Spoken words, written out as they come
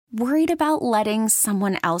Worried about letting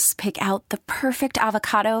someone else pick out the perfect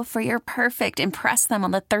avocado for your perfect impress them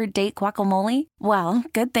on the third date guacamole? Well,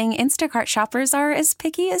 good thing Instacart shoppers are as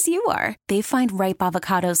picky as you are. They find ripe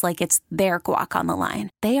avocados like it's their guac on the line.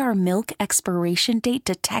 They are milk expiration date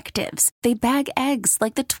detectives. They bag eggs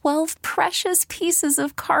like the 12 precious pieces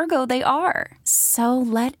of cargo they are. So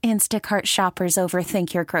let Instacart shoppers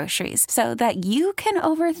overthink your groceries so that you can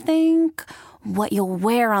overthink what you'll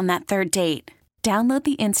wear on that third date. Download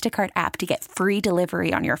the Instacart app to get free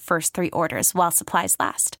delivery on your first 3 orders while supplies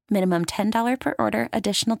last. Minimum $10 per order.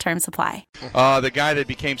 Additional terms apply. The guy that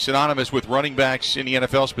became synonymous with running backs in the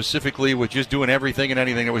NFL, specifically with just doing everything and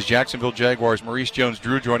anything, it was Jacksonville Jaguars. Maurice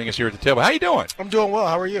Jones-Drew joining us here at the table. How you doing? I'm doing well.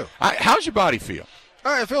 How are you? How's your body feel?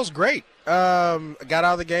 It feels great. Got out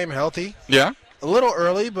of the game healthy. Yeah? A little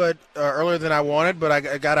early, but earlier than I wanted, but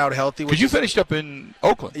I got out healthy. Because you finished up in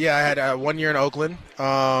Oakland. Yeah, I had 1 year in Oakland,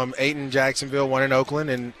 8 in Jacksonville, 1 in Oakland,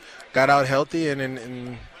 and got out healthy.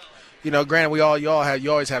 And you know, granted, you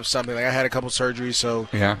always have something. Like I had a couple surgeries, so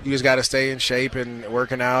yeah. You just got to stay in shape and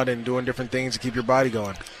working out and doing different things to keep your body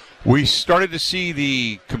going. We started to see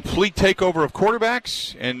the complete takeover of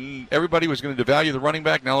quarterbacks, and everybody was going to devalue the running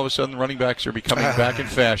back. Now all of a sudden, the running backs are becoming back in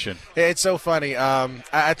fashion. It's so funny.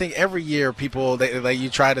 I think every year people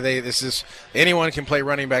anyone can play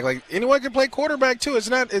running back. Like anyone can play quarterback too.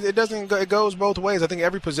 It's not. It doesn't. It goes both ways. I think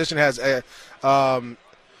every position has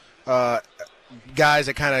guys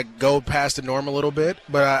that kind of go past the norm a little bit.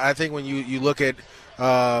 But I think when you look at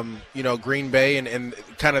Green Bay and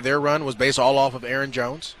kind of their run was based all off of Aaron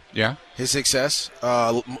Jones. Yeah. His success,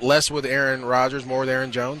 less with Aaron Rodgers, more with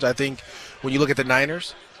Aaron Jones. I think when you look at the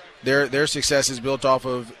Niners, their success is built off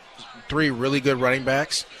of 3 really good running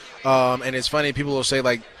backs. And it's funny, people will say,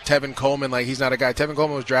 like, Tevin Coleman, like, he's not a guy. Tevin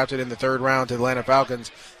Coleman was drafted in the 3rd round to the Atlanta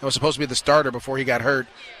Falcons and was supposed to be the starter before he got hurt.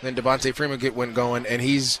 Then Devontae Freeman went going, and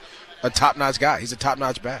he's a top-notch guy. He's a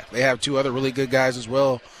top-notch back. They have 2 other really good guys as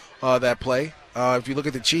well that play. If you look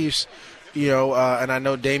at the Chiefs, and I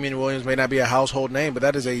know Damian Williams may not be a household name, but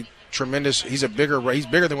that is a tremendous. He's bigger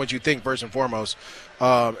than what you think, first and foremost,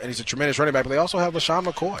 and he's a tremendous running back. But they also have LaShawn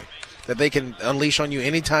McCoy that they can unleash on you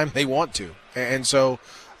anytime they want to. And so,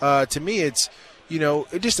 to me, it's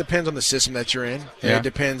it just depends on the system that you're in. Yeah. It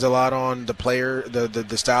depends a lot on the player,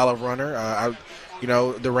 the style of runner.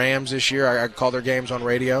 The Rams this year, I call their games on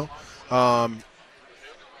radio.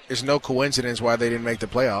 It's no coincidence why they didn't make the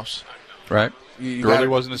playoffs. Right. Gurley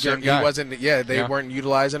wasn't the same guy. He wasn't. Yeah, they weren't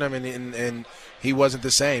utilizing him, and he wasn't the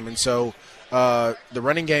same. And so the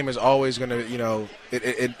running game is always going to,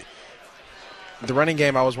 the running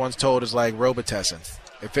game I was once told is like Robitussin.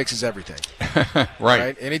 It fixes everything.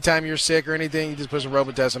 Right. Anytime you're sick or anything, you just put some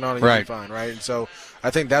Robitussin on and you'll be fine. Right. And so I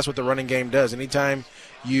think that's what the running game does. Anytime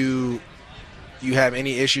you have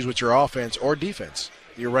any issues with your offense or defense,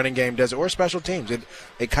 your running game does it, or special teams.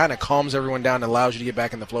 It kind of calms everyone down and allows you to get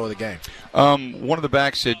back in the flow of the game. One of the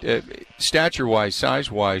backs, stature-wise,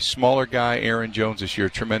 size-wise, smaller guy, Aaron Jones this year,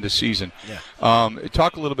 tremendous season. Yeah.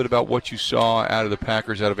 Talk a little bit about what you saw out of the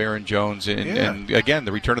Packers, out of Aaron Jones, and again,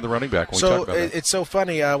 the return of the running back. It's so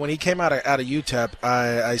funny. When he came out of UTEP,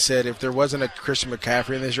 I said if there wasn't a Christian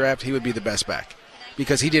McCaffrey in this draft, he would be the best back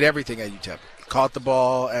because he did everything at UTEP. Caught the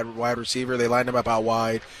ball at wide receiver. They lined him up out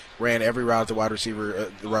wide. Ran every route the wide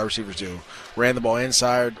receivers do. Ran the ball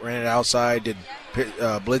inside, ran it outside, did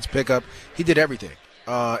blitz pickup. He did everything.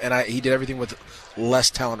 He did everything with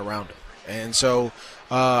less talent around him. And so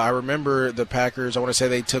I remember the Packers, I want to say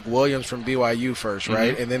they took Williams from BYU first,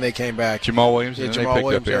 right? And then they came back. Jamal Williams, and then they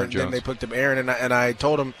picked up Aaron Jones. Then they picked up Aaron, and I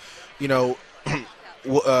told him,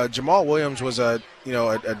 Jamal Williams was a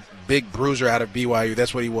big bruiser out of BYU.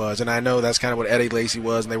 That's what he was. And I know that's kind of what Eddie Lacy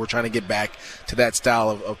was, and they were trying to get back to that style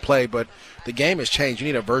of play. But the game has changed. You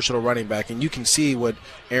need a versatile running back, and you can see what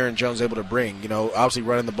Aaron Jones is able to bring. Obviously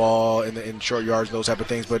running the ball in short yards, those type of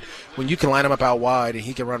things. But when you can line him up out wide and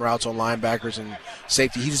he can run routes on linebackers and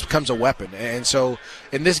safety, he just becomes a weapon. And so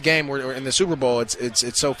in this game, we're in the Super Bowl,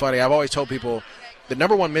 it's so funny. I've always told people the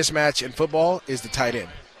number 1 mismatch in football is the tight end.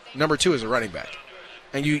 Number 2 is a running back.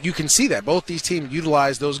 And you can see that both these teams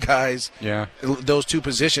utilize those guys, those 2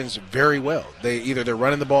 positions very well. They're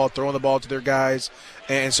running the ball, throwing the ball to their guys.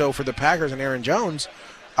 And so for the Packers and Aaron Jones,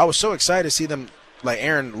 I was so excited to see them, like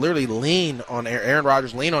Aaron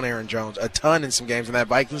Rodgers lean on Aaron Jones a ton in some games. In that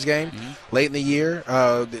Vikings game late in the year,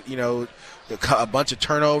 a bunch of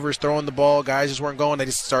turnovers, throwing the ball, guys just weren't going. They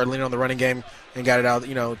just started leaning on the running game and got it out,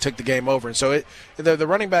 took the game over. And so the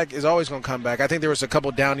running back is always going to come back. I think there was a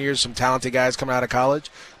couple down years, some talented guys coming out of college,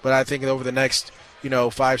 but I think over the next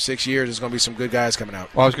 5-6 years, there's going to be some good guys coming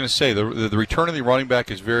out. Well, I was going to say, the return of the running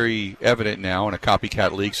back is very evident now in a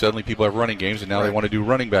copycat league. Suddenly people have running games, and now they want to do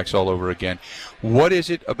running backs all over again. What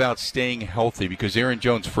is it about staying healthy? Because Aaron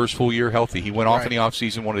Jones, first full year healthy, he went off in the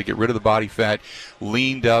offseason, wanted to get rid of the body fat,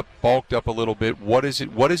 leaned up, bulked up a little bit. What is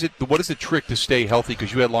the trick to stay healthy?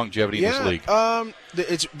 Because you had longevity in this league.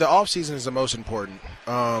 The offseason is the most important.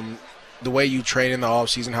 The way you train in the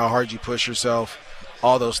offseason, how hard you push yourself,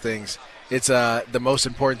 all those things. It's the most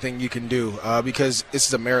important thing you can do because this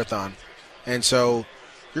is a marathon. And so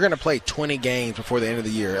you're going to play 20 games before the end of the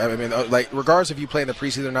year. I mean, regardless if you play in the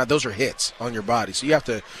preseason or not, those are hits on your body. So you have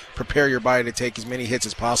to prepare your body to take as many hits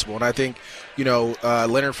as possible. And I think,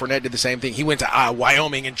 Leonard Fournette did the same thing. He went to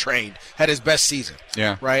Wyoming and trained, had his best season.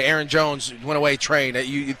 Yeah. Right? Aaron Jones went away, trained.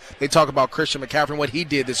 They talk about Christian McCaffrey and what he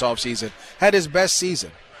did this offseason. Had his best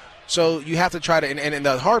season. So you have to try to – and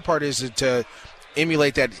the hard part is to –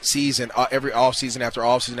 emulate that season every offseason after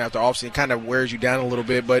offseason after offseason. It kind of wears you down a little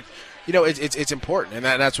bit, but it's important, and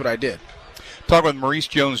that's what I did. Talk with Maurice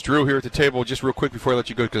Jones-Drew here at the table. Just real quick before I let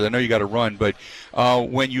you go, because I know you got to run. But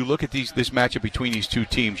when you look at this matchup between these two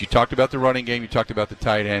teams, you talked about the running game, you talked about the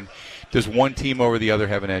tight end. Does one team over the other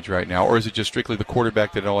have an edge right now, or is it just strictly the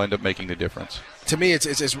quarterback that will end up making the difference? To me, it's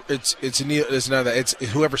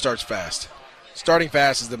whoever starts fast. Starting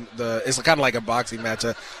fast is it's kind of like a boxing match.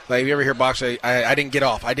 Like, if you ever hear boxing, I didn't get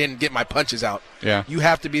off. I didn't get my punches out. Yeah. You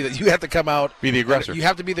have to come out. Be the aggressor. You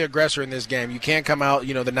have to be the aggressor in this game. You can't come out.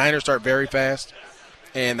 The Niners start very fast,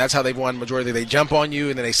 and that's how they've won majority. They jump on you,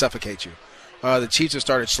 and then they suffocate you. The Chiefs have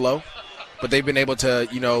started slow, but they've been able to,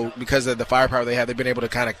 because of the firepower they have, they've been able to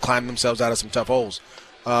kind of climb themselves out of some tough holes.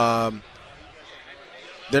 They're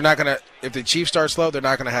not going to – if the Chiefs start slow, they're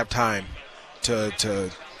not going to have time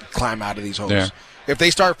to climb out of these holes. Yeah. If they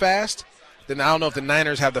start fast, then I don't know if the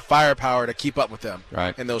Niners have the firepower to keep up with them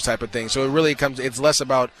and those type of things. So it really it's less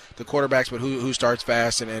about the quarterbacks, but who starts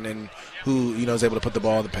fast and who is able to put the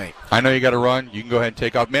ball in the paint. I know you got to run. You can go ahead and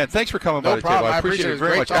take off. Man, thanks for coming by the table. I appreciate it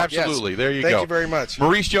very much. Talk, absolutely. Yes. There you go. Thank you very much.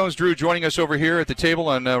 Maurice Jones-Drew joining us over here at the table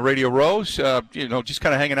on Radio Rose. Just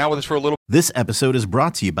kind of hanging out with us for a little. This episode is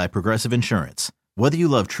brought to you by Progressive Insurance. Whether you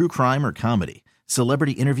love true crime or comedy,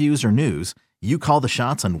 celebrity interviews or news, you call the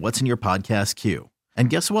shots on what's in your podcast queue.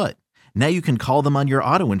 And guess what? Now you can call them on your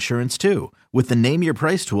auto insurance too with the Name Your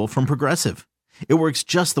Price tool from Progressive. It works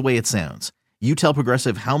just the way it sounds. You tell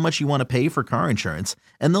Progressive how much you want to pay for car insurance,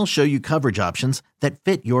 and they'll show you coverage options that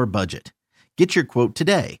fit your budget. Get your quote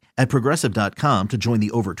today at Progressive.com to join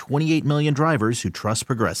the over 28 million drivers who trust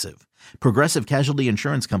Progressive. Progressive Casualty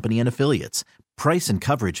Insurance Company and Affiliates. Price and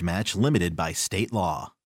coverage match limited by state law.